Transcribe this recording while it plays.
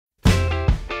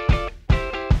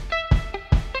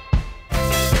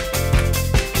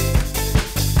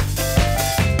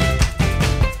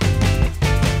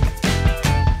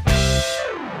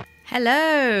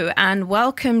Hello and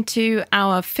welcome to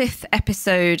our 5th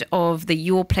episode of the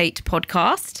Your Plate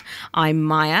podcast. I'm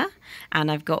Maya and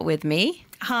I've got with me...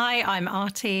 Hi, I'm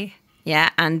Aarti. Yeah,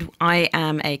 and I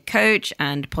am a coach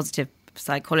and positive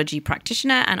psychology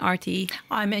practitioner, and Aarti.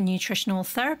 I'm a nutritional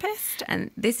therapist. And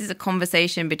this is a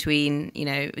conversation between,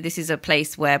 this is a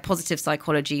place where positive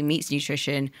psychology meets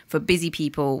nutrition for busy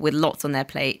people with lots on their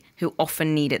plate who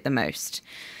often need it the most.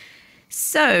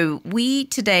 So we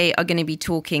today are going to be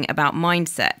talking about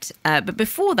mindset. But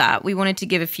before that, we wanted to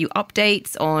give a few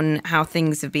updates on how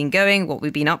things have been going, what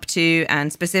we've been up to.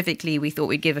 And specifically, we thought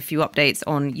we'd give a few updates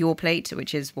on Your Plate,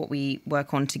 which is what we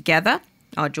work on together,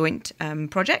 our joint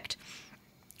project.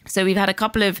 So we've had a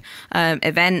couple of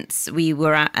events. We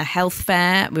were at a health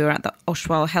fair. We were at the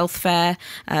Oshwell Health Fair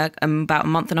about a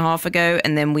month and a half ago.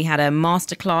 And then we had a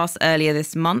masterclass earlier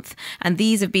this month. And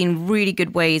these have been really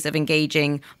good ways of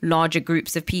engaging larger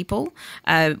groups of people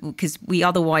because we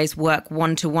otherwise work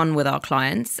one-to-one with our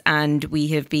clients. And we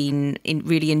have been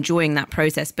really enjoying that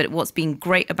process. But what's been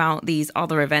great about these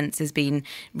other events has been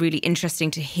really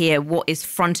interesting to hear what is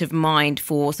front of mind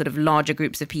for sort of larger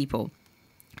groups of people.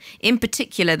 In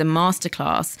particular, the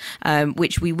masterclass,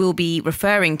 which we will be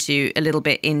referring to a little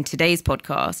bit in today's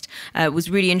podcast,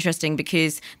 was really interesting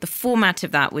because the format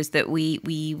of that was that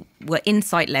we were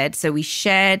insight-led. So we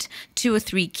shared 2 or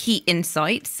 3 key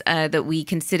insights that we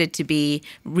considered to be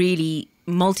really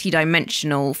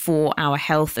multidimensional for our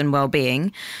health and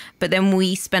well-being. But then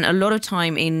we spent a lot of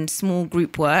time in small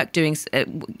group work doing,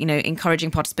 encouraging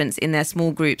participants in their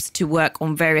small groups to work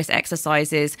on various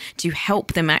exercises to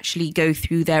help them actually go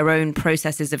through their own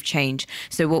processes of change.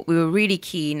 So what we were really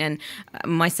keen, and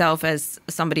myself as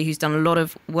somebody who's done a lot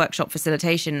of workshop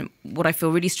facilitation, what I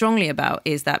feel really strongly about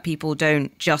is that people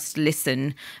don't just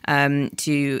listen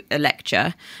to a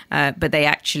lecture, but they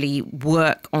actually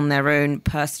work on their own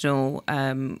personal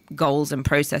goals and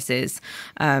processes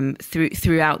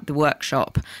throughout the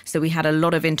workshop. So we had a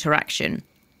lot of interaction.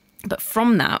 But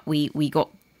from that, we got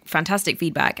fantastic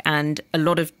feedback, and a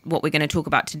lot of what we're going to talk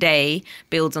about today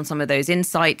builds on some of those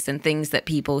insights and things that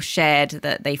people shared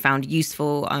that they found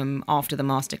useful after the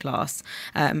masterclass,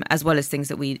 as well as things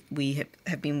that we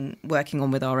have been working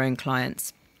on with our own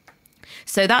clients.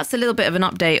 So that's a little bit of an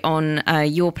update on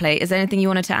Your Plate. Is there anything you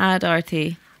wanted to add,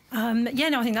 Aarti?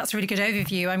 I think that's a really good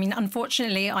overview. I mean,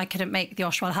 unfortunately, I couldn't make the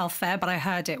Oshwell Health Fair, but I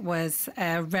heard it was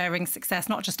a raring success,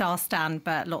 not just our stand,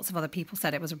 but lots of other people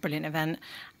said it was a brilliant event.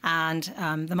 And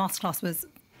the masterclass was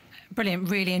brilliant.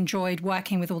 Really enjoyed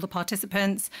working with all the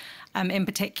participants. In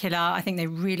particular, I think they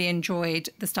really enjoyed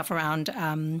the stuff around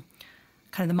kind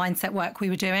of the mindset work we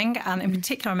were doing. In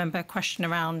particular, I remember a question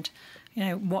around,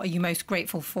 what are you most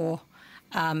grateful for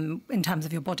in terms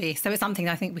of your body? So it's something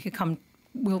that I think we could come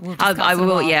We'll discuss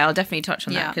I'll definitely touch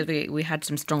on that because we had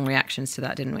some strong reactions to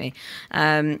that, didn't we?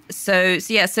 So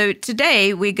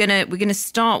today we're gonna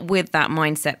start with that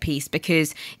mindset piece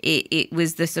because it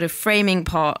was the sort of framing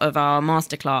part of our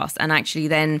masterclass, and actually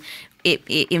then it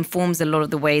informs a lot of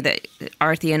the way that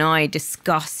Aarti and I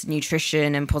discuss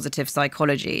nutrition and positive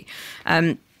psychology.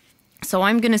 So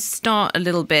I'm going to start a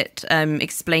little bit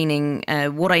explaining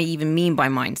what I even mean by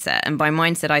mindset. And by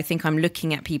mindset, I think I'm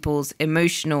looking at people's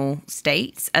emotional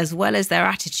states as well as their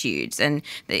attitudes. And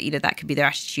that could be their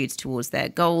attitudes towards their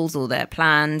goals or their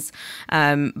plans.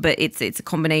 But it's a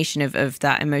combination of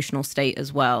that emotional state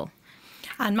as well.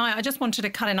 And Maya, I just wanted to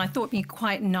cut in. I thought it'd be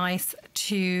quite nice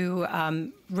to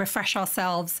refresh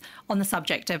ourselves on the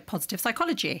subject of positive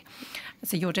psychology.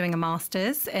 So you're doing a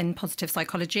master's in positive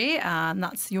psychology, and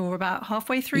you're about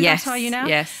halfway through. Yes, that, are you now?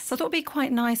 Yes. So I thought it'd be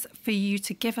quite nice for you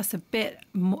to give us a bit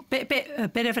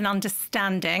of an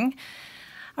understanding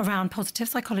around positive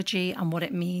psychology and what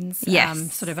it means.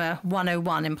 Yes. Sort of a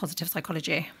 101 in positive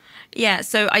psychology. Yeah,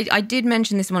 so I did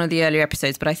mention this in one of the earlier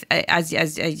episodes, but as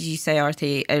you say,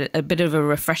 Aarti, a bit of a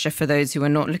refresher for those who are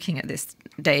not looking at this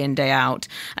day in, day out.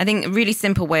 I think a really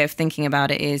simple way of thinking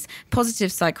about it is positive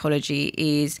psychology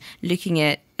is looking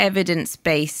at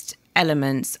evidence-based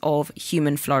elements of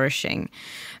human flourishing.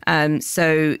 We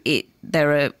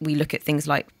look at things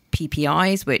like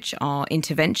PPIs, which are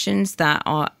interventions that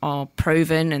are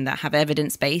proven and that have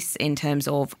evidence base in terms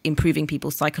of improving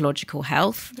people's psychological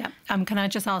health. Yeah. Can I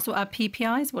just ask, what are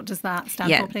PPIs? What does that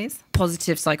stand for, please?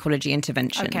 Positive psychology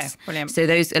interventions. Okay, brilliant. So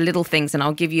those are little things, and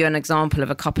I'll give you an example of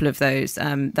a couple of those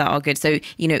that are good. So,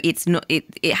 it's not,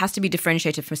 it has to be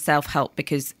differentiated from self-help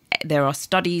because there are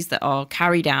studies that are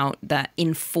carried out that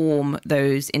inform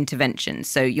those interventions.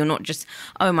 So you're not just,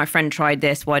 oh, my friend tried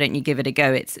this, why don't you give it a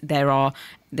go?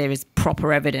 There is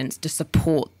proper evidence to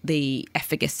support the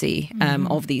efficacy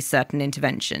of these certain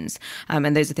interventions.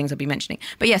 And those are things I'll be mentioning.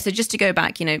 But yeah, so just to go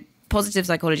back, positive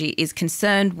psychology is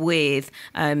concerned with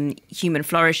human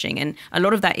flourishing. And a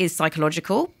lot of that is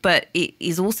psychological, but it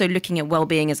is also looking at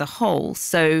well-being as a whole.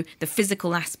 So the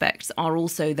physical aspects are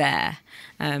also there,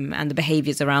 and the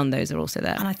behaviours around those are also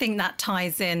there. And I think that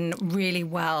ties in really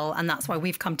well, and that's why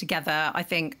we've come together. I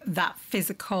think that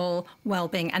physical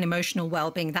well-being and emotional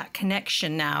well-being, that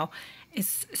connection now,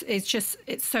 it's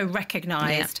so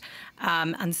recognised.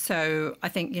 Yeah. And so I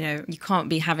think, you can't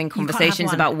be having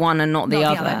conversations about one and not the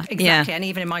other. Exactly. Yeah. And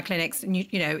even in my clinics,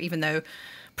 even though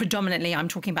predominantly I'm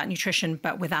talking about nutrition,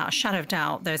 but without a shadow of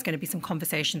doubt, there's going to be some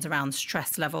conversations around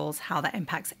stress levels, how that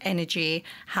impacts energy,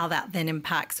 how that then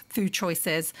impacts food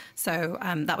choices. So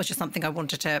that was just something I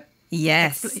wanted to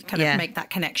make that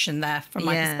connection there from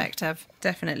my perspective.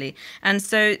 Definitely. And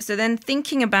so then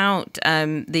thinking about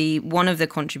one of the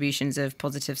contributions of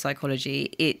positive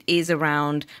psychology, it is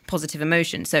around positive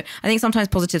emotion. So I think sometimes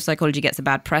positive psychology gets a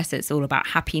bad press. It's all about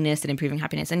happiness and improving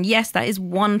happiness. And yes, that is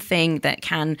one thing that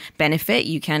can benefit.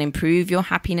 You can improve your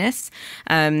happiness,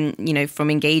 from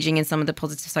engaging in some of the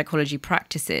positive psychology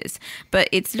practices. But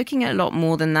it's looking at a lot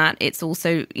more than that. It's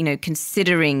also,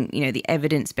 considering, the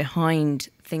evidence behind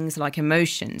things like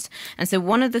emotions. And so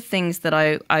one of the things that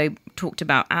I talked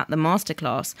about at the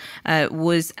masterclass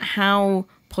was how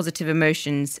positive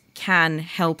emotions can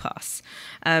help us.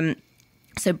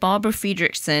 So Barbara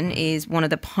Friedrichsen is one of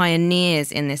the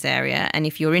pioneers in this area. And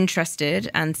if you're interested,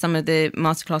 and some of the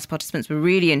masterclass participants were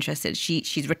really interested,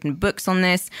 she's written books on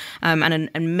this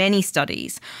and many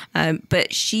studies.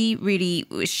 But she really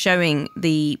was showing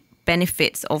the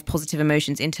benefits of positive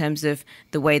emotions in terms of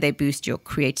the way they boost your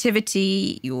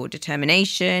creativity, your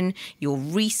determination, your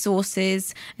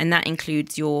resources, and that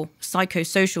includes your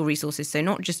psychosocial resources. So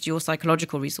not just your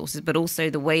psychological resources, but also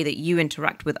the way that you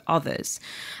interact with others.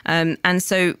 And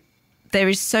so there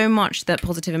is so much that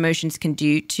positive emotions can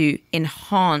do to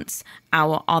enhance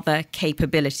our other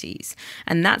capabilities.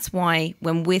 And that's why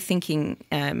when we're thinking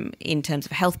in terms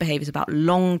of health behaviors about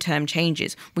long-term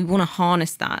changes, we want to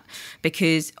harness that,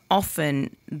 because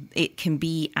often it can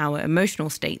be our emotional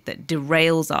state that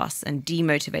derails us and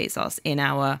demotivates us in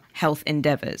our health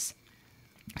endeavors.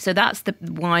 So that's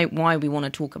why we want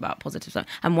to talk about positive stuff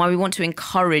and why we want to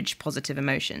encourage positive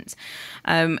emotions.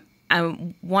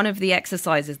 And one of the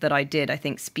exercises that I did, I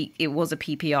think, it was a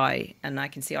PPI, and I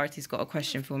can see Aarti's got a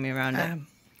question for me around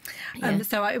it.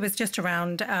 So it was just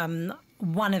around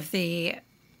one of the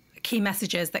key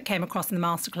messages that came across in the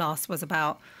masterclass was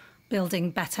about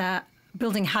building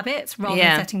habits rather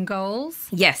than setting goals.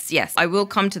 Yes, I will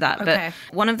come to that. Okay.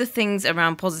 But one of the things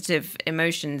around positive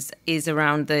emotions is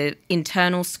around the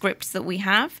internal scripts that we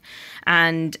have.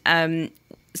 And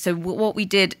so what we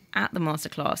did at the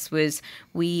masterclass was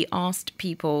we asked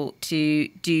people to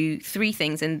do 3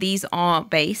 things, and these are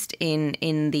based in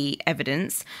the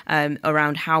evidence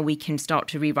around how we can start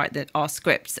to rewrite our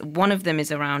scripts. One of them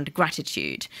is around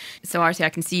gratitude. So Aarti, I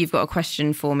can see you've got a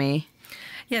question for me.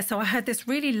 Yeah, so I heard this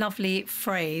really lovely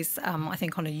phrase, I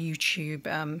think on a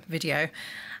YouTube video,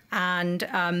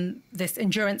 and this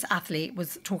endurance athlete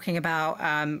was talking about,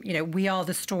 we are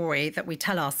the story that we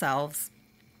tell ourselves.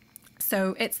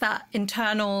 So it's that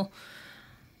internal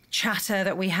chatter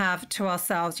that we have to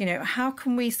ourselves. How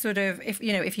can we sort of,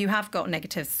 if you have got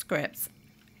negative scripts,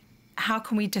 how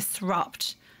can we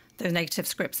disrupt those negative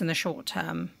scripts in the short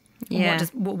term? Yeah.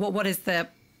 What is the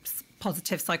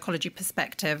positive psychology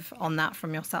perspective on that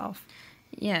from yourself?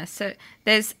 Yeah, so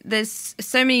there's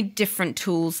so many different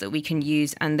tools that we can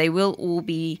use, and they will all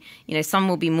be, some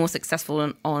will be more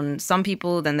successful on some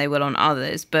people than they will on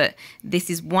others. But this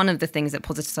is one of the things that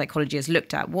positive psychology has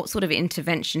looked at. What sort of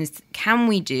interventions can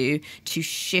we do to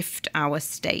shift our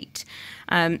state?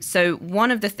 So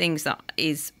one of the things that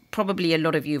is probably a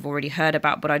lot of you have already heard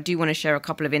about, but I do want to share a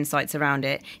couple of insights around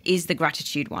it, is the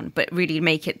gratitude one, but really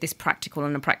make it this practical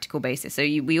on a practical basis. So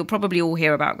we'll probably all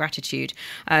hear about gratitude.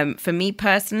 For me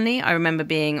personally, I remember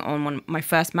being on my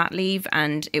first mat leave,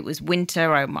 and it was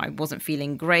winter. I wasn't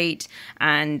feeling great,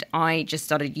 and I just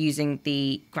started using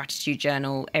the gratitude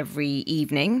journal every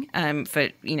evening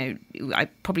I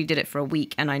probably did it for a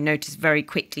week, and I noticed very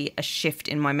quickly a shift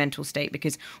in my mental state,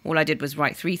 because all I did was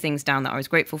write 3 things down that I was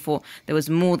grateful for. There was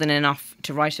more than enough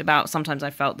to write about. Sometimes I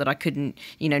felt that I couldn't,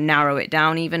 narrow it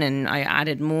down even, and I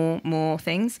added more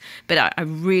things. But I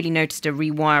really noticed a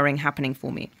rewiring happening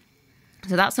for me.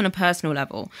 So that's on a personal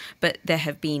level, but there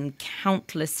have been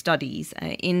countless studies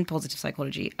in positive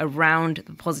psychology around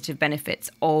the positive benefits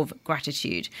of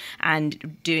gratitude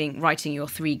and writing your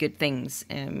 3 good things,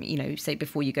 say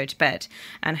before you go to bed,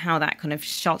 and how that kind of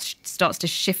starts to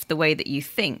shift the way that you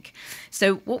think.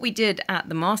 So what we did at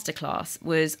the masterclass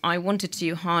was I wanted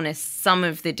to harness some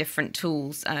of the different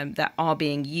tools that are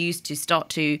being used to start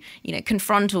to,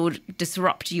 confront or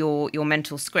disrupt your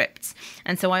mental scripts.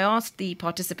 And so I asked the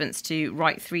participants to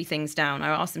write 3 things down. I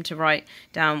asked them to write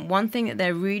down one thing that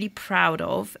they're really proud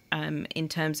of in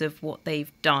terms of what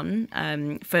they've done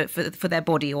for their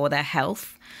body or their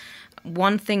health.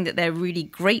 One thing that they're really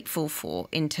grateful for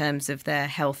in terms of their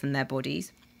health and their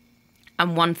bodies.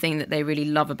 And one thing that they really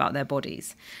love about their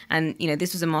bodies. And,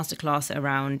 this was a masterclass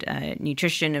around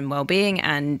nutrition and well-being.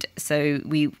 And so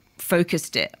we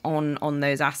focused it on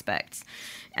those aspects.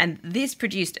 And this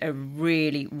produced a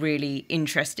really, really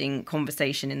interesting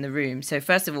conversation in the room. So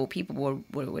first of all, people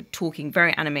were talking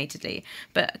very animatedly,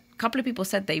 but a couple of people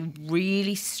said they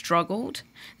really struggled.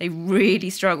 They really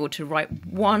struggled to write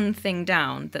one thing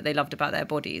down that they loved about their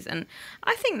bodies. And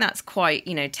I think that's quite,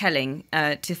 telling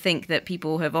to think that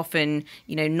people have often,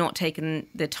 not taken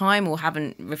the time or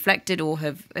haven't reflected or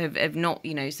have not,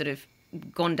 sort of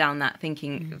gone down that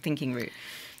thinking route.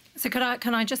 So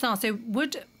can I just ask, so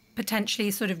would potentially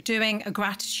sort of doing a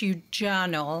gratitude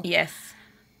journal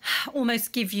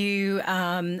almost give you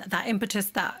that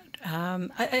impetus that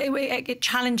it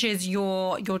challenges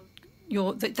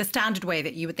the standard way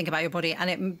that you would think about your body,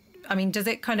 and does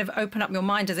it kind of open up your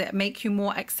mind? Does it make you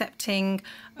more accepting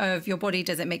of your body?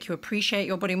 Does it make you appreciate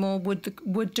your body more?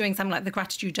 Would doing something like the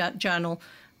gratitude journal,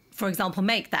 for example,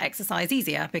 make that exercise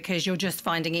easier because you're just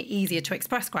finding it easier to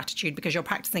express gratitude because you're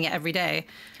practicing it every day?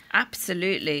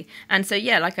 Absolutely. And so,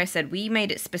 like I said, we made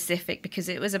it specific because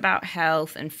it was about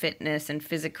health and fitness and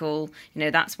physical.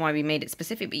 That's why we made it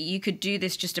specific. But you could do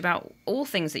this just about all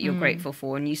things that you're grateful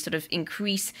for, and you sort of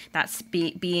increase that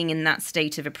being in that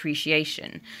state of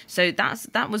appreciation. So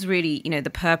that was really, the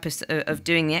purpose of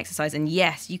doing the exercise. And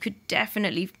yes, you could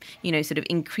definitely, sort of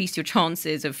increase your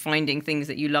chances of finding things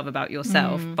that you love about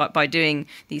yourself by doing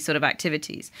these sort of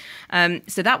activities.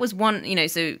 So that was one,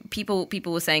 so people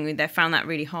were saying they found that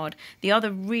really hard. The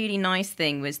other really nice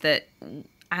thing was that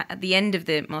at the end of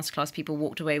the masterclass, people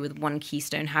walked away with one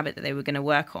keystone habit that they were going to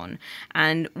work on.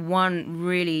 And one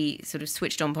really sort of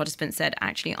switched on participant said,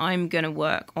 actually, I'm going to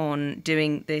work on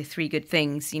doing the 3 good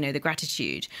things, the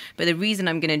gratitude. But the reason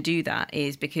I'm going to do that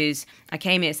is because I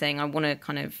came here saying I want to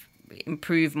kind of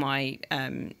improve my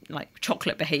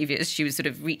chocolate behaviors. She was sort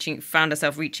of found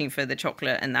herself reaching for the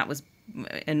chocolate, and that was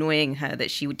annoying her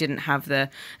that she didn't have the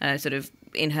sort of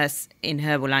in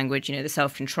her language, the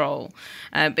self-control.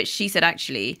 But she said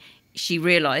actually she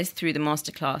realized through the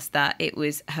masterclass that it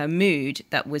was her mood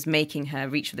that was making her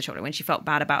reach for the chocolate. When she felt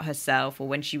bad about herself or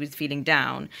when she was feeling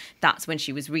down, that's when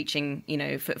she was reaching,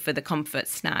 for the comfort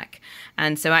snack.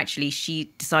 And so actually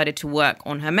she decided to work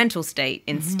on her mental state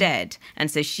instead. And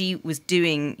so she was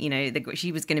doing,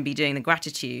 she was going to be doing the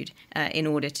gratitude in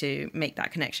order to make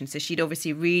that connection. So she'd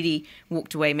obviously really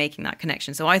walked away making that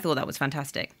connection. So I thought that was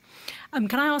fantastic.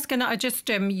 Can I ask, and I just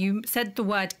you said the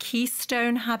word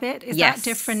keystone habit. Is that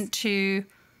different to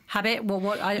habit? Well,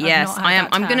 yes, I am.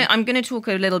 I'm gonna talk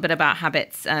a little bit about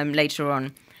habits later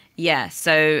on. Yeah.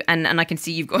 So, and I can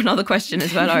see you've got another question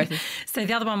as well, Aarti. So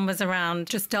the other one was around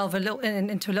just delve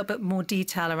into a little bit more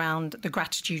detail around the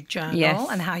gratitude journal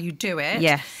and how you do it.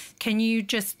 Yes. Can you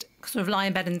just sort of lie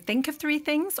in bed and think of 3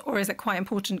 things, or is it quite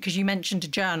important because you mentioned a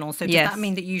journal? So does that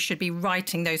mean that you should be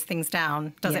writing those things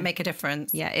down? Does it make a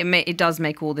difference? Yeah, it does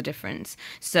make all the difference.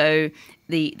 So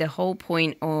the whole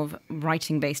point of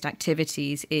writing based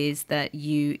activities is that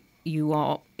you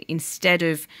are, instead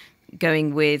of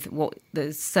going with what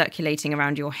is circulating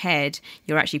around your head,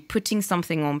 you're actually putting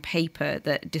something on paper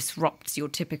that disrupts your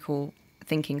typical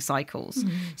thinking cycles.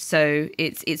 So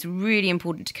it's really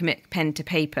important to commit pen to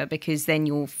paper because then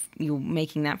you're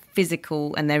making that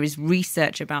physical, and there is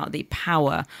research about the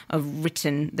power of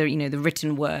the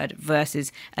written word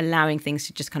versus allowing things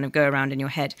to just kind of go around in your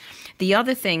head. The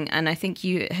other thing, and I think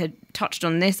you had touched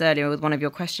on this earlier with one of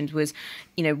your questions, was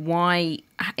why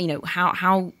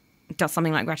how does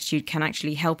something like gratitude can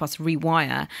actually help us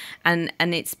rewire, and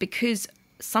it's because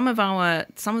some of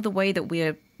the way that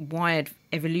we're wired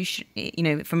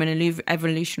from an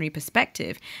evolutionary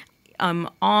perspective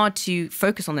are to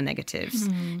focus on the negatives.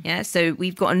 So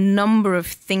we've got a number of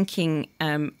thinking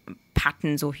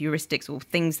patterns or heuristics or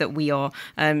things that we are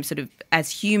sort of as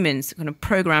humans kind of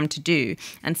programmed to do,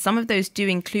 and some of those do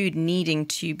include needing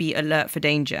to be alert for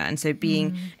danger, and so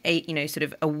being sort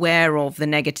of aware of the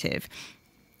negative.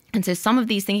 And so some of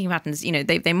these thinking patterns, you know,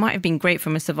 they might have been great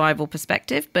from a survival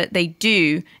perspective, but they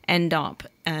do end up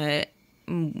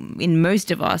in most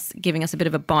of us giving us a bit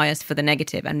of a bias for the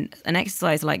negative. And an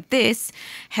exercise like this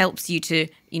helps you to,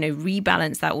 you know,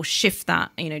 rebalance that or shift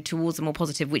that, you know, towards a more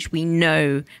positive, which we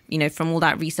know, you know, from all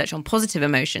that research on positive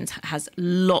emotions has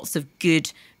lots of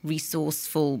good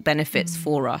resourceful benefits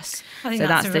for us. So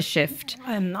that's the shift.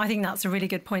 I think that's a really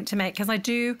good point to make, because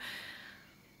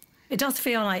it does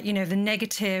feel like, you know, the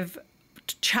negative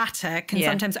chatter can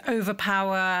sometimes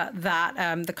overpower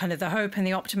that the kind of the hope and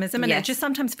the optimism, and it just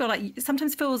sometimes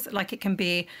feels like it can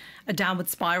be a downward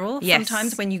spiral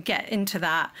sometimes when you get into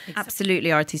that.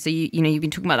 Absolutely, Aarti. So you know, you've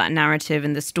been talking about that narrative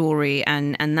and the story,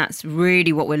 and that's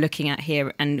really what we're looking at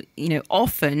here. And you know,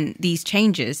 often these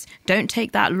changes don't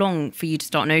take that long for you to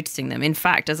start noticing them. In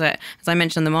fact, as I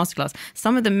mentioned in the masterclass,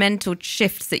 some of the mental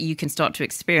shifts that you can start to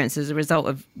experience as a result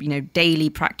of, you know, daily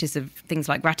practice of things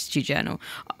like gratitude journal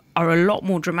are a lot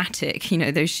more dramatic. You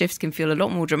know, those shifts can feel a lot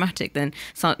more dramatic than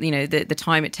some, you know, the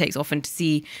time it takes often to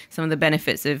see some of the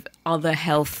benefits of other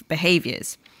health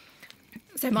behaviours.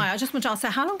 So Maya, I just want to ask, so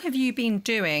how long have you been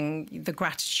doing the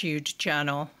gratitude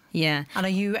journal? Yeah. And are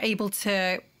you able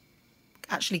to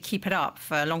actually keep it up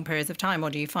for long periods of time, or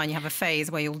do you find you have a phase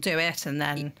where you'll do it and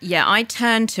then? Yeah, I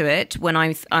turn to it when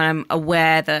I'm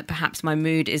aware that perhaps my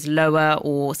mood is lower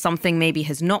or something maybe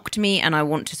has knocked me and I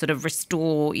want to sort of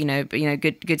restore,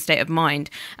 good state of mind.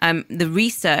 The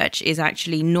research is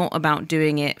actually not about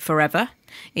doing it forever.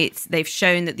 They've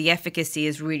shown that the efficacy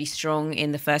is really strong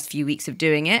in the first few weeks of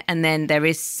doing it, and then there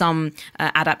is some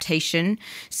adaptation.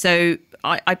 So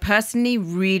I personally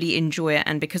really enjoy it,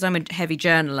 and because I'm a heavy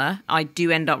journaler, I do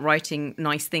end up writing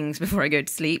nice things before I go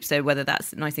to sleep. So whether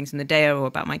that's nice things from the day or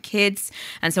about my kids,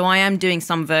 and so I am doing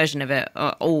some version of it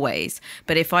always.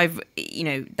 But if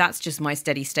that's just my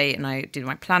steady state, and I do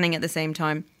my planning at the same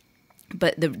time.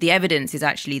 But the evidence is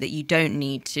actually that you don't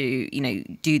need to,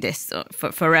 do this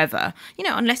for forever,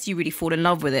 unless you really fall in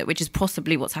love with it, which is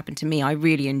possibly what's happened to me. I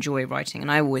really enjoy writing,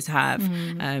 and I always have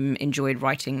enjoyed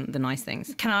writing the nice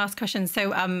things. Can I ask questions? So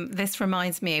this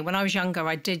reminds me, when I was younger,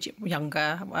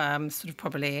 sort of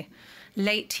probably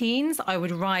late teens, I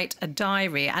would write a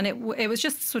diary, and it was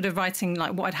just sort of writing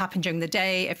like what had happened during the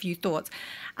day, a few thoughts.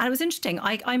 And it was interesting.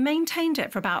 I maintained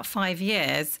it for about 5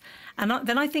 years. And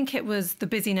then I think it was the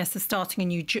busyness of starting a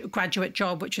new graduate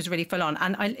job, which was really full on.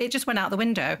 And it just went out the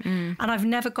window. And I've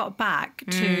never got back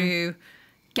to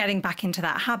getting back into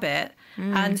that habit.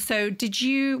 And so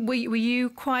were you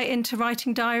quite into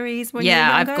writing diaries when you were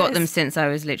younger? I've got them since I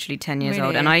was literally 10 years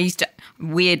old. And I used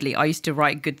to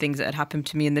write good things that had happened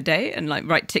to me in the day and like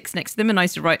write ticks next to them. And I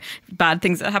used to write bad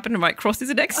things that happened and write crosses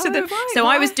next to them. So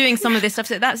I was doing some of this stuff.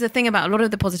 So that's the thing about a lot of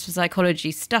the positive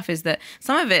psychology stuff, is that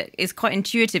some of it is quite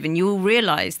intuitive, and you'll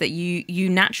realize that you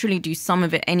naturally do some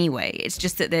of it anyway. It's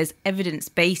just that there's evidence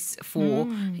base for,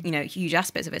 huge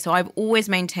aspects of it. So I've always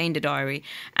maintained a diary,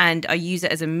 and I use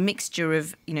it as a mixture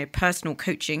of personal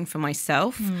coaching for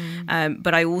myself,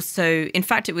 but I also, in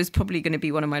fact, it was probably going to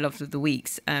be one of my loves of the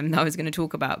weeks that I was going to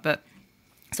talk about. But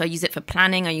so I use it for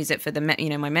planning, I use it for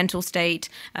my mental state,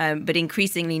 but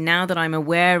increasingly now that I'm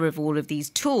aware of all of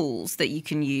these tools that you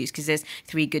can use, because there's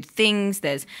 3 good things,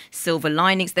 there's silver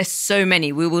linings, there's so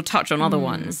many. We will touch on other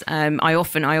ones. I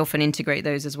often integrate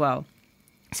those as well.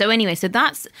 So anyway,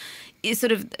 that's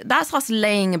us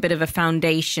laying a bit of a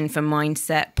foundation for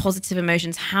mindset, positive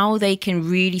emotions, how they can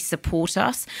really support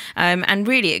us. And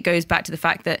really it goes back to the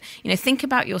fact that, think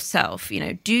about yourself.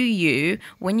 Do you,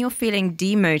 when you're feeling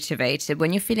demotivated,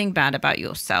 when you're feeling bad about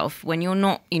yourself, when you're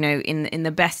not, in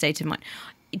the best state of mind,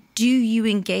 do you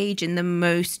engage in the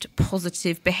most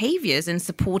positive behaviors and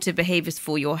supportive behaviors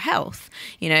for your health?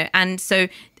 And so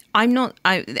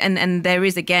and there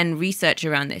is, again, research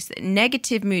around this.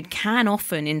 Negative mood can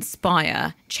often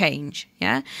inspire change.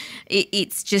 Yeah.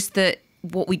 It's just that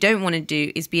what we don't want to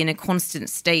do is be in a constant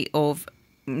state of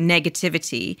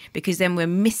negativity, because then we're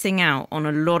missing out on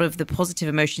a lot of the positive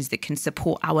emotions that can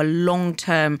support our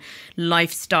long-term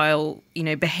lifestyle,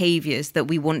 behaviors that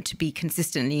we want to be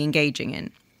consistently engaging in.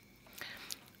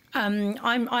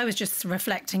 I was just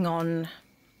reflecting on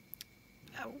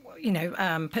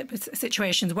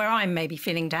situations where I'm maybe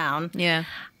feeling down. Yeah.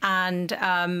 And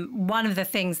one of the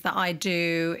things that I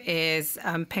do is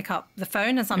pick up the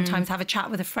phone and sometimes have a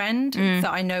chat with a friend that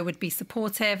I know would be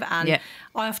supportive. And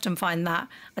I often find that,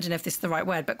 I don't know if this is the right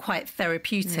word, but quite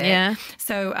therapeutic. Yeah.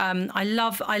 So I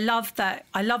love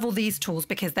all these tools,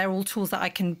 because they're all tools that I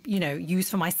can,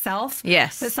 use for myself.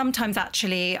 Yes. But sometimes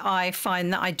actually I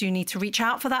find that I do need to reach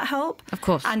out for that help. Of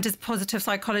course. And does positive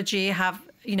psychology have,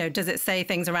 does it say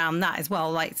things around that as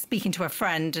well, like speaking to a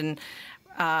friend and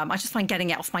I just find getting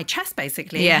it off my chest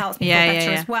basically helps me feel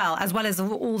better as well as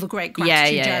all the great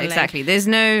gratitude journaling. Exactly.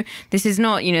 This is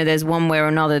not, there's one way or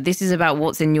another. This is about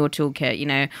what's in your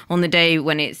toolkit. On the day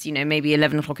when it's, maybe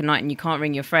 11 o'clock at night and you can't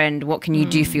ring your friend, what can you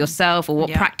do for yourself, or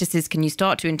what practices can you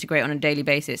start to integrate on a daily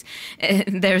basis?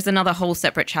 There's another whole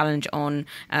separate challenge on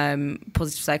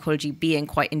positive psychology being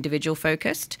quite individual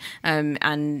focused,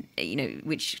 and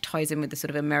which ties in with the sort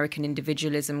of American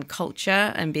individualism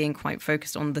culture and being quite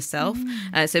focused on the self.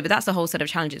 But that's a whole set of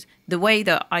challenges. The way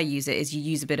that I use it is you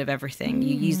use a bit of everything.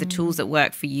 You use the tools that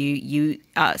work for you.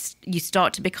 You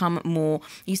start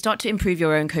to improve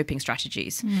your own coping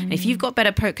strategies. And if you've got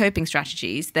better coping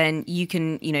strategies, then you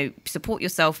can, support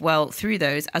yourself well through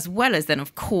those, as well as then,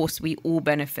 of course, we all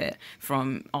benefit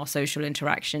from our social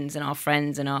interactions and our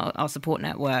friends and our support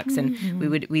networks. And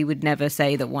we would never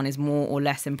say that one is more or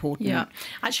less important. Yeah,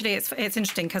 actually, it's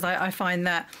interesting because I find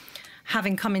that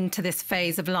having come into this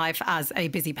phase of life as a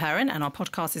busy parent, and our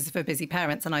podcast is for busy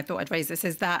parents, and I thought I'd raise this,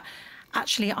 is that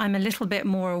actually I'm a little bit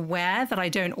more aware that I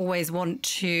don't always want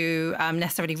to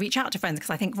necessarily reach out to friends because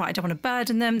I think, right, I don't want to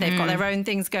burden them. They've got their own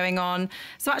things going on.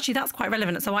 So actually that's quite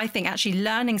relevant. So I think actually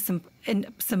learning some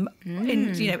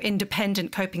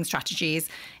independent coping strategies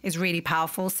is really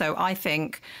powerful. So I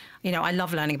think, I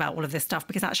love learning about all of this stuff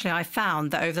because actually I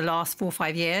found that over the last 4 or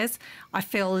 5 years, I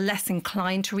feel less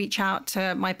inclined to reach out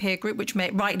to my peer group, which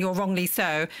may, rightly or wrongly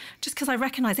so, just because I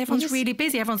recognise everyone's really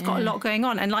busy. Everyone's got a lot going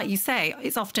on. And like you say,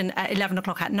 it's often at 11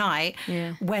 o'clock at night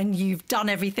when you've done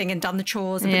everything and done the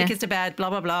chores and put the kids to bed, blah,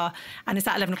 blah, blah. And it's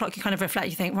at 11 o'clock, you kind of reflect,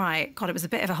 you think, right, God, it was a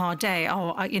bit of a hard day.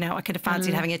 Oh, I could have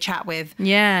fancied having a chat with,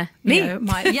 me. Whoever,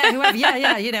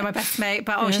 my best mate,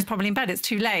 but she's probably in bed, it's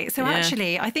too late. So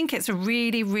actually, I think it's a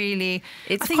really,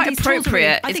 it's quite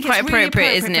appropriate. It's quite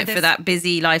appropriate, isn't it, for that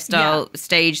busy lifestyle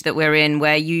stage that we're in,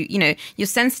 where you're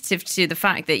sensitive to the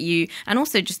fact that and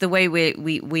also just the way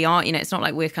we are. It's not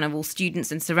like we're kind of all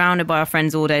students and surrounded by our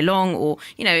friends all day long, or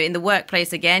in the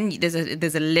workplace again. There's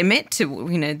a limit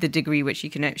to the degree which you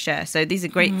can share. So these are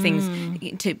great things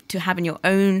to have in your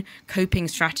own coping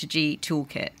strategy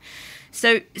toolkit.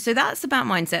 So that's about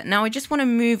mindset. Now I just want to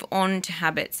move on to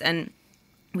habits, and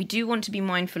we do want to be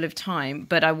mindful of time,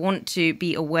 but I want to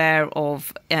be aware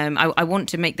of, I want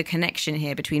to make the connection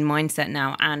here between mindset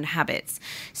now and habits.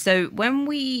 So when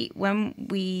we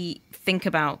think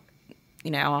about,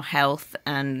 our health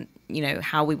and,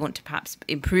 how we want to perhaps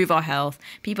improve our health,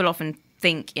 people often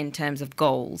think in terms of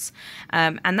goals.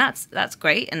 And that's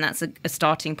great. And that's a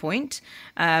starting point.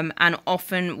 And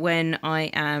often when I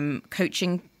am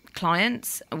coaching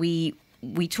clients, we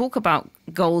talk about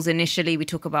goals initially. We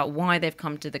talk about why they've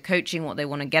come to the coaching, what they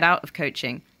want to get out of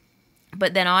coaching.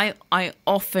 But then I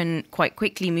often quite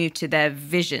quickly move to their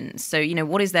visions. So,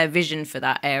 what is their vision for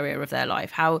that area of their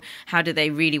life? How do they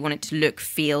really want it to look,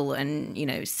 feel,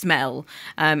 and, smell?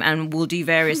 And we'll do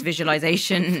various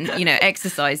visualization,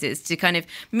 exercises to kind of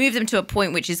move them to a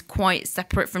point which is quite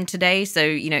separate from today. So,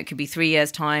 it could be 3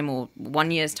 years' time or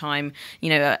 1 year's time,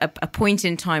 a point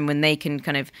in time when they can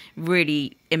kind of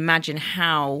really imagine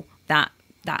how that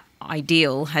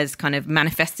ideal has kind of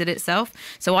manifested itself.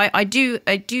 So I do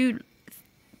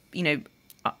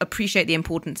appreciate the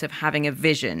importance of having a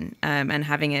vision and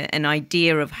having an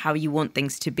idea of how you want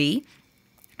things to be.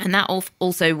 And that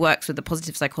also works with the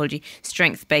positive psychology,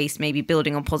 strength-based, maybe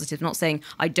building on positive, not saying,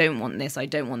 I don't want this, I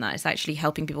don't want that. It's actually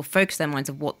helping people focus their minds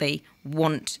on what they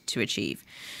want to achieve.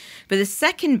 But the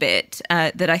second bit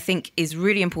that I think is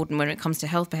really important when it comes to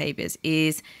health behaviors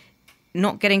is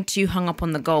not getting too hung up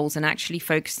on the goals and actually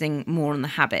focusing more on the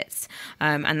habits.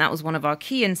 And that was one of our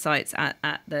key insights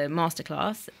at the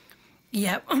masterclass.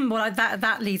 Yeah, well,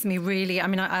 that leads me really,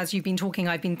 as you've been talking,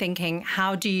 I've been thinking,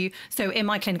 so in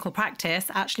my clinical practice,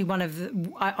 actually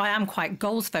I am quite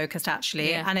goals focused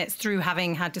actually, and it's through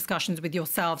having had discussions with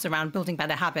yourselves around building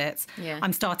better habits,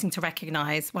 I'm starting to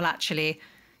recognise, well, actually,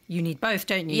 you need both,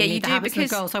 don't you? Yeah, you need you the do, habits and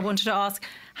the goals. So I wanted to ask,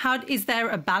 is there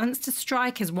a balance to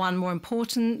strike? Is one more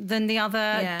important than the other?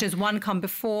 Yeah. Does one come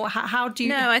before? How do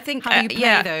you play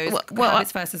those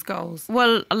habits versus goals?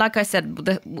 Well, like I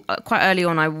said, quite early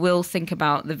on, I will think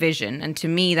about the vision. And to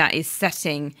me, that is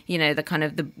setting, the kind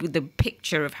of the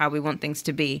picture of how we want things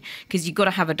to be, because you've got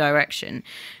to have a direction.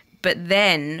 But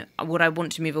then what I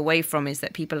want to move away from is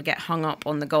that people get hung up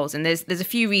on the goals. And there's a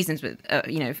few reasons with,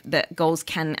 that goals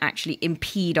can actually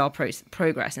impede our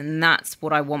progress. And that's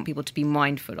what I want people to be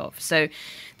mindful of. So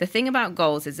the thing about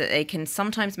goals is that they can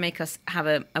sometimes make us have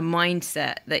a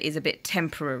mindset that is a bit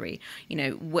temporary.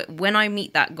 When I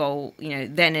meet that goal,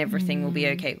 then everything will be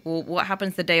okay. Well, what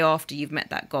happens the day after you've met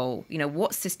that goal?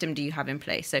 What system do you have in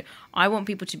place? So I want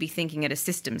people to be thinking at a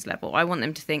systems level. I want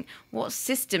them to think, what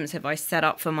systems have I set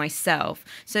up for myself myself,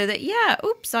 so that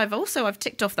I've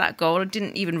ticked off that goal. I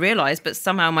didn't even realize, but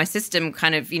somehow my system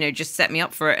kind of, just set me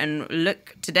up for it. And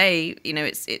look, today,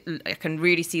 I can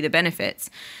really see the benefits.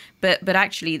 But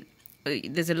actually,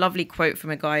 there's a lovely quote from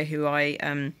a guy who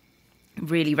I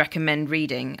really recommend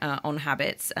reading on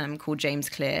habits, called James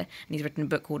Clear, and he's written a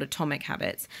book called Atomic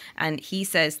Habits. And he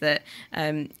says that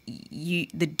you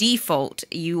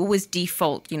always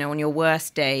default, on your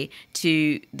worst day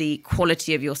to the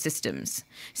quality of your systems.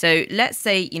 So let's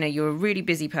say you're a really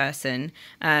busy person,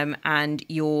 and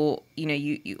you're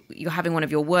having one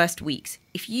of your worst weeks.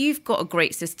 If you've got a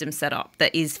great system set up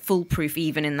that is foolproof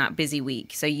even in that busy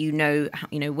week, so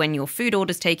when your food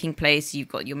order's taking place, you've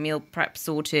got your meal prep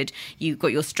sorted, you've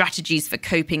got your strategies for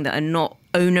coping that are not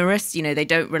onerous, they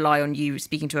don't rely on you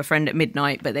speaking to a friend at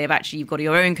midnight, but you've got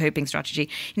your own coping strategy.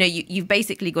 You've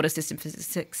basically got a system for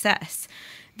success.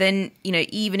 Then,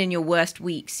 even in your worst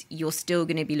weeks, you're still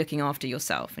going to be looking after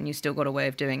yourself, and you've still got a way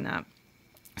of doing that.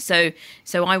 So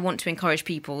I want to encourage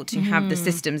people to have the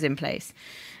systems in place.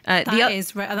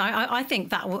 I think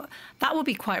that will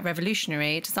be quite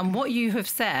revolutionary to some. What you have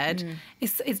said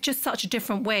is just such a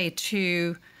different way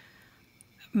to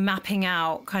mapping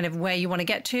out kind of where you want to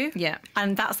get to. Yeah.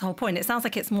 And that's the whole point. It sounds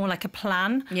like it's more like a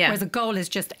plan, whereas a goal is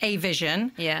just a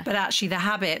vision. Yeah. But actually the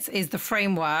habits is the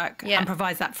framework and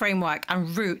provides that framework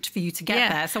and route for you to get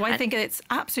there. So I think it's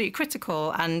absolutely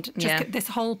critical, and just this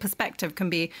whole perspective can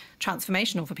be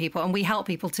transformational for people, and we help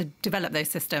people to develop those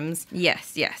systems.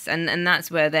 Yes. And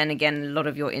that's where then again a lot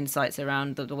of your insights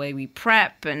around the way we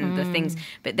prep and the things,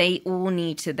 but they all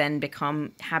need to then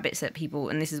become habits that people,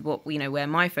 and this is what where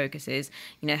my focus is,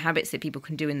 habits that people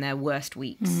can do in their worst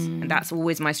weeks. And that's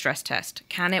always my stress test.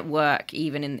 Can it work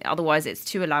otherwise it's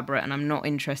too elaborate and I'm not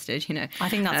interested, I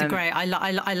think that's a great,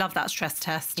 I love that stress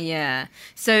test. Yeah.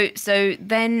 So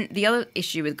then the other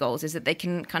issue with goals is that they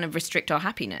can kind of restrict our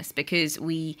happiness, because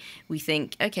we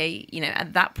think, okay,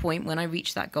 at that point when I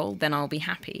reach that goal, then I'll be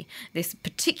happy. This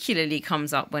particularly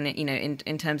comes up when it,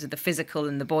 in terms of the physical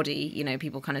and the body,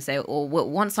 people kind of say, oh, well,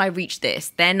 once I reach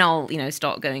this, then I'll,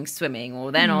 start going swimming,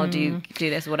 or then I'll do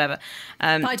this or whatever.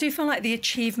 But I do feel like the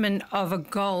achievement of a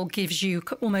goal gives you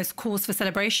almost cause for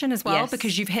celebration as well,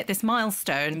 because you've hit this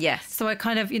milestone. Yes. So I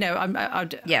kind of,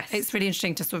 it's really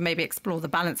interesting to sort of maybe explore the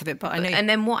balance of it. But I know. And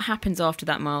then what happens after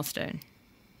that milestone?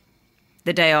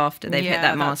 The day after they've hit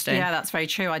that milestone. That's very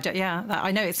true. I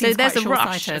know it seems so there's quite a rush.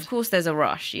 short-sighted. Of course, there's a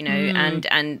rush,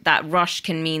 and that rush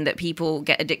can mean that people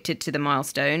get addicted to the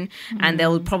milestone, and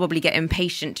they'll probably get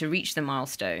impatient to reach the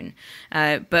milestone.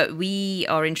 But we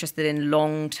are interested in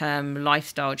long-term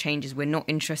lifestyle changes. We're not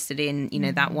interested in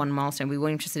that one milestone. We were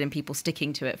interested in people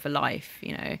sticking to it for life.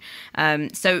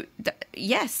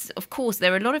 Yes, of course,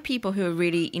 there are a lot of people who are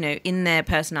really in their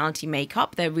personality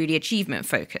makeup, they're really achievement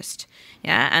focused.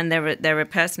 Yeah, and there are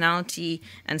personality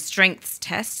and strengths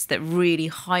tests that really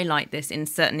highlight this in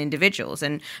certain individuals,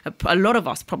 and a lot of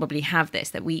us probably have this,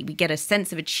 that we get a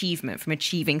sense of achievement from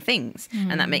achieving things,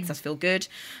 and that makes us feel good.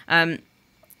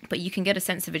 But you can get a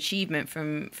sense of achievement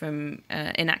from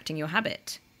enacting your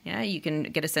habit. Yeah, you can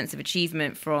get a sense of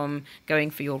achievement from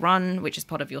going for your run, which is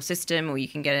part of your system, or you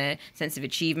can get a sense of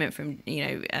achievement from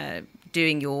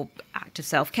doing your act of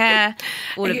self-care,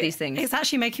 all of these things. It's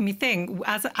actually making me think,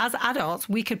 as adults,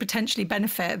 we could potentially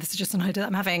benefit, this is just an idea that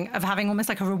I'm having, of having almost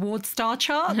like a reward star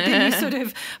chart that you sort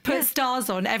of put stars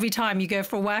on every time you go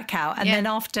for a workout. And then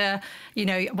after,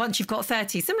 once you've got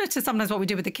 30, similar to sometimes what we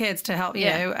do with the kids to help,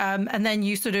 and then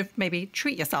you sort of maybe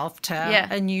treat yourself to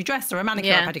a new dress or a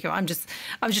manicure or pedicure.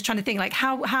 I was just trying to think like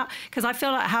how because I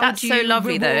feel like how do you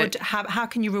reward, how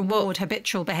can you reward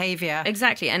habitual behaviour?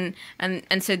 Exactly. And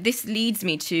so this leads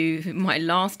me to my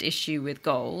last issue with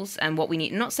goals and what we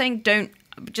need. I'm not saying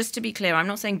just to be clear, I'm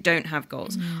not saying don't have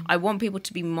goals. I want people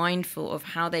to be mindful of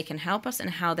how they can help us and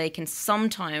how they can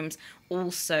sometimes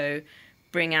also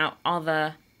bring out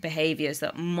other behaviours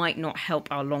that might not help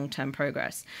our long-term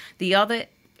progress. The other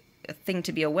thing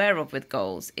to be aware of with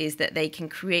goals is that they can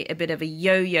create a bit of a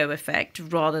yo-yo effect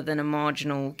rather than a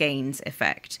marginal gains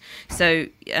effect. So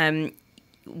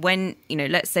when,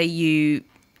 let's say you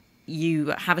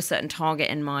have a certain target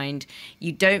in mind,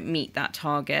 you don't meet that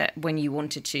target when you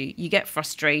wanted to, you get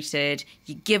frustrated,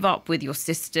 you give up with your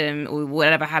system or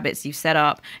whatever habits you've set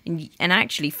up, and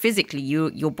actually physically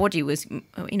your body was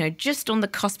just on the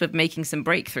cusp of making some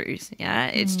breakthroughs.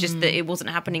 It's just that it wasn't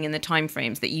happening in the time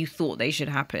frames that you thought they should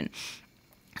happen.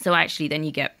 So actually then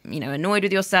you get, annoyed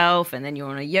with yourself, and then you're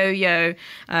on a yo-yo,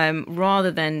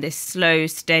 rather than this slow,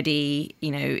 steady,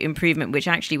 improvement, which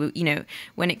actually,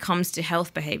 when it comes to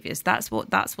health behaviors, that's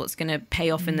what's going to pay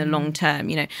off in the long term.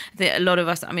 A lot of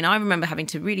us, I remember having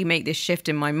to really make this shift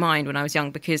in my mind when I was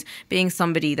young, because being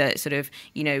somebody that sort of,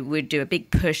 would do a big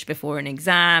push before an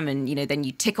exam, and, then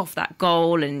you tick off that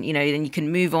goal, and, then you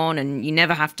can move on and you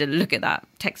never have to look at that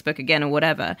textbook again or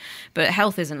whatever. But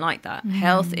health isn't like that.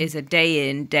 Health is a day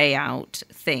in, day out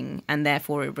thing, and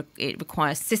therefore it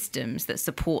requires systems that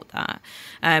support that.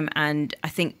 And I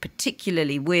think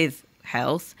particularly with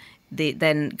health,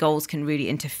 then goals can really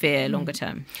interfere longer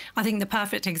term. I think the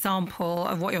perfect example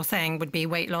of what you're saying would be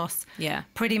weight loss. Yeah.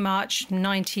 Pretty much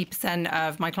 90%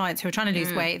 of my clients who are trying to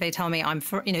lose weight, they tell me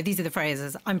these are the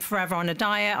phrases: I'm forever on a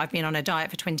diet. I've been on a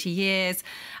diet for 20 years.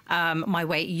 My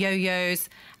weight yo-yos.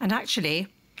 And actually,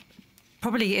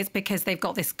 probably it's because they've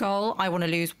got this goal. I want to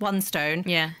lose 1 stone.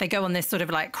 Yeah. They go on this sort of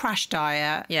like crash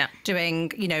diet. Yeah.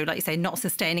 Doing, like you say, not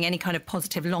sustaining any kind of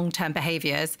positive long-term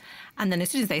behaviors. And then as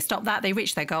soon as they stop that, they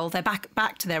reach their goal. They're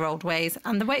back to their old ways,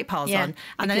 and the weight piles on.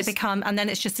 And then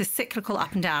it's just a cyclical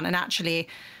up and down. And actually,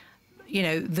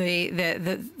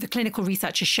 the clinical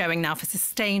research is showing now for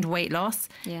sustained weight loss,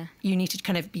 you need to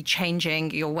kind of be changing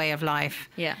your way of life.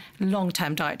 Yeah.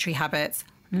 Long-term dietary habits,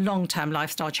 long-term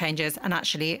lifestyle changes, and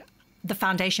actually the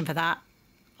foundation for that,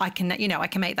 I can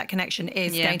make that connection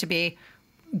is going to be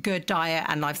good diet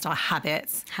and lifestyle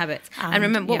habits. And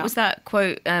remember, what was that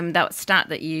quote, that stat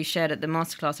that you shared at the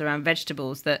masterclass around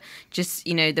vegetables, that just,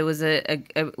 there was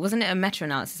wasn't it a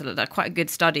meta-analysis, like quite a good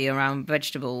study around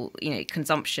vegetable,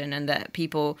 consumption, and that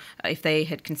people, if they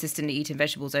had consistently eaten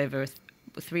vegetables over a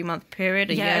 3-month period,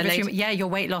 a year later. Your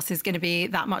weight loss is going to be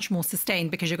that much more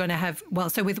sustained, because you're going to have,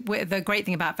 so with the great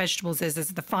thing about vegetables is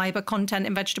the fiber content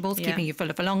in vegetables, keeping you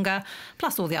fuller for longer,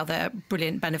 plus all the other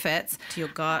brilliant benefits to your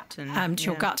gut and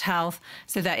your gut health,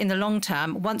 so that in the long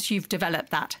term, once you've developed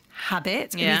that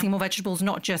habit of eating more vegetables,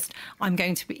 not just I'm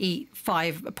going to eat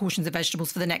 5 portions of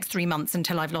vegetables for the next 3 months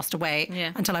until I've lost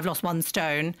until I've lost 1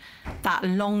 stone, that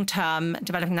long term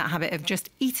developing that habit of just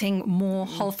eating more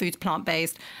whole foods,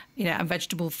 plant-based, and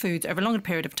vegetable foods over a longer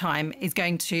period of time is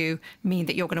going to mean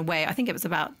that you're going to weigh, I think it was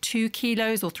about 2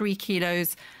 kilos or 3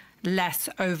 kilos less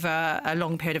over a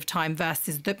long period of time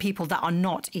versus the people that are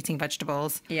not eating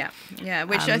vegetables. Which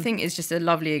I think is just a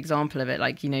lovely example of it.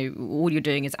 Like, all you're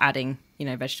doing is adding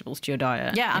vegetables to your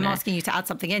diet. I'm asking you to add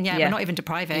something in. We're not even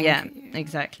depriving. Yeah,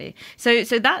 exactly. So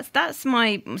that's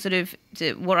my sort of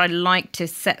what I like to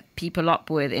set people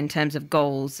up with in terms of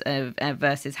goals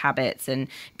versus habits, and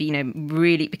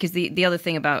really, because the other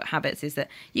thing about habits is that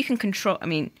you can control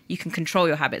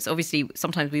your habits. Obviously,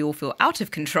 sometimes we all feel out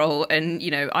of control, and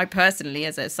I personally,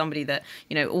 as somebody that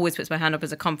always puts my hand up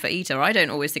as a comfort eater, I don't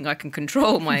always think I can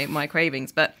control my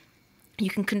cravings, but you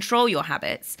can control your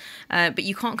habits, but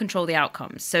you can't control the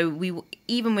outcomes. So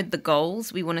even with the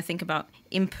goals, we want to think about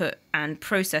input and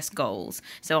process goals.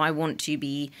 So I want to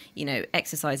be,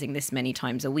 exercising this many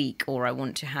times a week, or I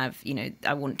want to have,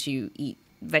 I want to eat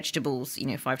vegetables,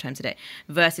 5 times a day,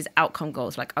 versus outcome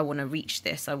goals like I want to reach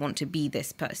this, I want to be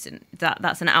this person.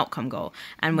 That's an outcome goal.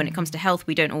 And when it comes to health,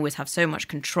 we don't always have so much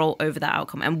control over that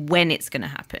outcome and when it's going to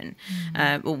happen.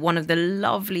 One of the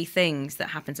lovely things that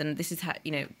happens, and this is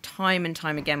time and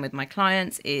time again with my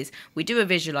clients, is we do a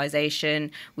visualization.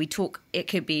 We talk. It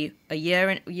could be a year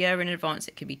in advance.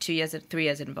 It could be 2 years, 3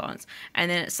 years in advance.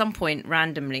 And then at some point,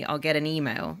 randomly, I'll get an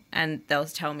email and they'll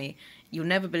tell me, "You'll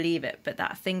never believe it, but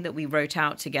that thing that we wrote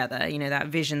out together, that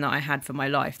vision that I had for my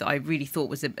life that I really thought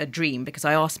was a dream," because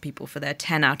I asked people for their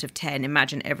 10 out of 10,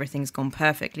 imagine everything's gone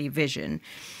perfectly vision,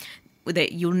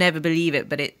 that you'll never believe it,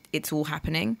 but it's all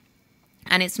happening.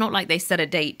 And it's not like they set a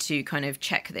date to kind of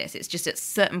check this. It's just at a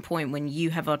certain point when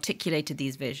you have articulated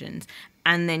these visions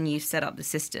and then you set up the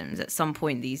systems, at some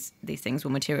point these things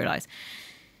will materialize.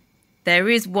 There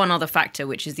is one other factor,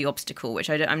 which is the obstacle, which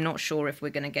I'm not sure if we're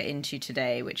going to get into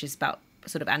today, which is about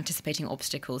sort of anticipating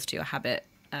obstacles to your habit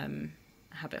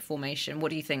formation. What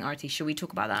do you think, Aarti? Should we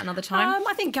talk about that another time?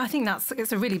 I think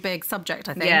it's a really big subject.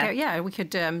 I think. Yeah, we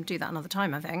could do that another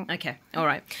time, I think. Okay, all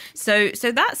right. So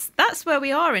that's where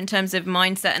we are in terms of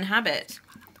mindset and habit.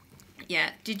 Yeah.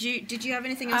 Did you have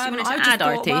anything else you wanted to add,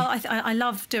 Aarti? Well, I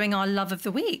love doing our love of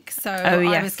the week. So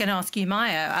I was going to ask you,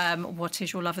 Maya, what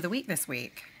is your love of the week this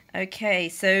week? Okay,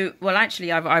 so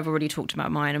actually, I've already talked about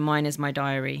mine, and mine is my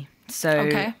diary. So,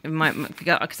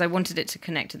 because I wanted it to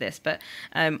connect to this, but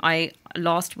I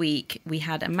last week we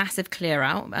had a massive clear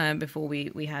out before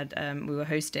we were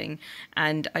hosting,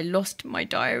 and I lost my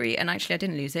diary. And actually, I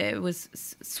didn't lose it. It was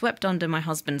swept under my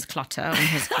husband's clutter on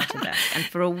his clutter desk. And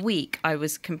for a week, I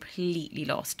was completely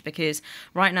lost because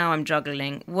right now I'm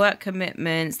juggling work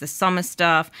commitments, the summer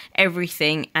stuff,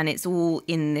 everything, and it's all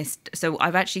in this. So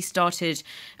I've actually started,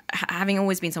 having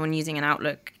always been someone using an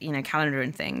Outlook, calendar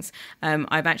and things,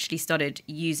 I've actually started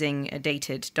using a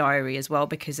dated diary as well,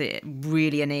 because it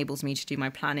really enables me to do my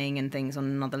planning and things on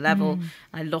another level.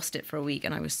 I lost it for a week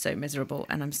and I was so miserable,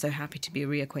 and I'm so happy to be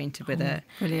reacquainted with it.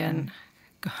 Brilliant.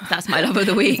 That's my love of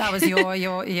the week. That was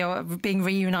your being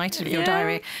reunited with your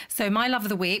diary. So my love of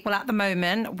the week, well, at the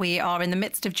moment, we are in the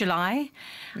midst of July.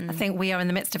 I think we are in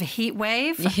the midst of a heat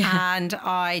wave, and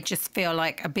I just feel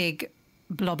like a big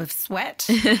blob of sweat.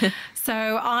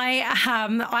 So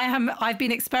I've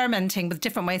been experimenting with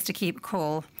different ways to keep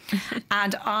cool.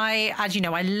 And as you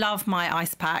know, I love my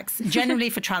ice packs, generally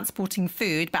for transporting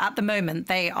food, but at the moment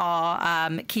they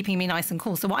are keeping me nice and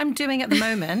cool. So what I'm doing at the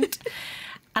moment,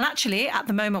 and actually at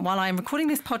the moment while I'm recording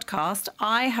this podcast,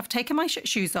 I have taken my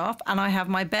shoes off and I have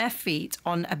my bare feet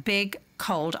on a big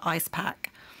cold ice pack.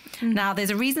 Now, there's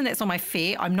a reason it's on my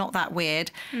feet. I'm not that weird.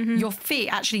 Your feet,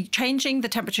 actually changing the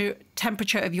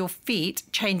temperature of your feet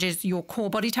changes your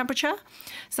core body temperature.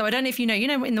 So I don't know if you know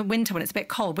in the winter when it's a bit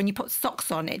cold, when you put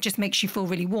socks on, it just makes you feel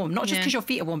really warm. Not just because your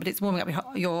feet are warm, but it's warming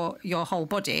up your whole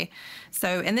body.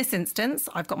 So in this instance,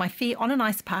 I've got my feet on an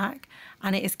ice pack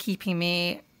and it is keeping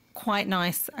me quite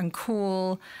nice and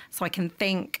cool so I can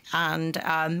think, and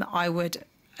I would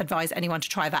advise anyone to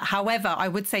try that. However, I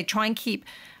would say try and keep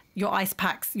your ice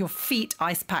packs, your feet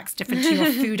ice packs, different to your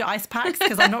food ice packs,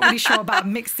 because I'm not really sure about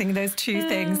mixing those two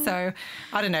things. So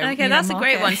I don't know. Okay, that's a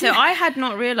great one. So I had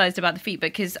not realised about the feet,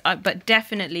 but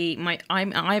definitely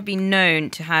I've been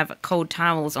known to have cold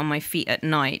towels on my feet at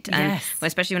night, and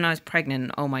especially when I was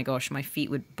pregnant. Oh my gosh, my feet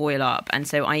would boil up, and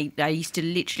so I used to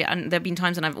literally. And there've been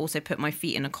times when I've also put my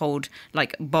feet in a cold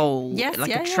bowl,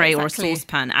 a tray or a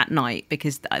saucepan at night,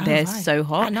 because they're so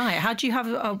hot. At night, how do you have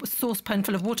a saucepan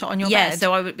full of water on your bed? Yeah,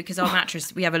 so I would. Because our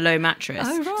mattress, we have a low mattress.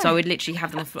 Oh, right. So I would literally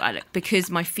have them because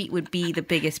my feet would be the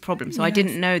biggest problem. So I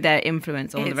didn't know their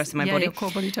influence on the rest of my body. Your core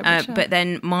body temperature. But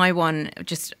then my one,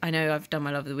 I know I've done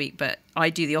my love of the week, but I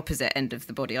do the opposite end of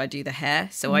the body. I do the hair.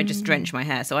 So I just drench my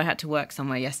hair. So I had to work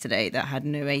somewhere yesterday that had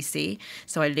no AC.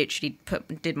 So I literally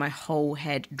did my whole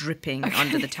head dripping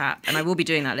under the tap. And I will be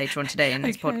doing that later on today in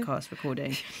this podcast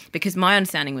recording. Because my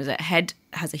understanding was that head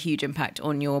has a huge impact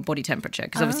on your body temperature,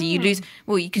 because obviously you lose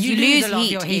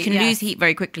heat. You can lose heat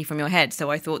very quickly from your head.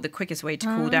 So I thought the quickest way to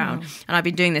cool down, and I've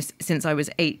been doing this since I was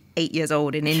eight years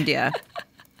old in India.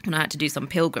 And I had to do some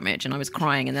pilgrimage and I was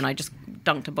crying, and then I just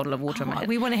dunked a bottle of water on my head.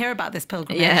 We want to hear about this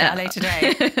pilgrimage at a later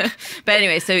date. But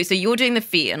anyway, so you're doing the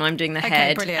feet and I'm doing the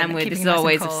head. Brilliant. And this is our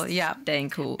ways of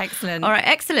staying cool. Excellent. All right,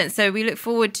 excellent. So we look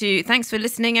forward to, thanks for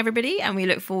listening, everybody. And we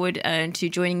look forward to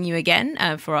joining you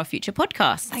again for our future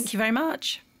podcasts. Thank you very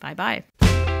much. Bye-bye.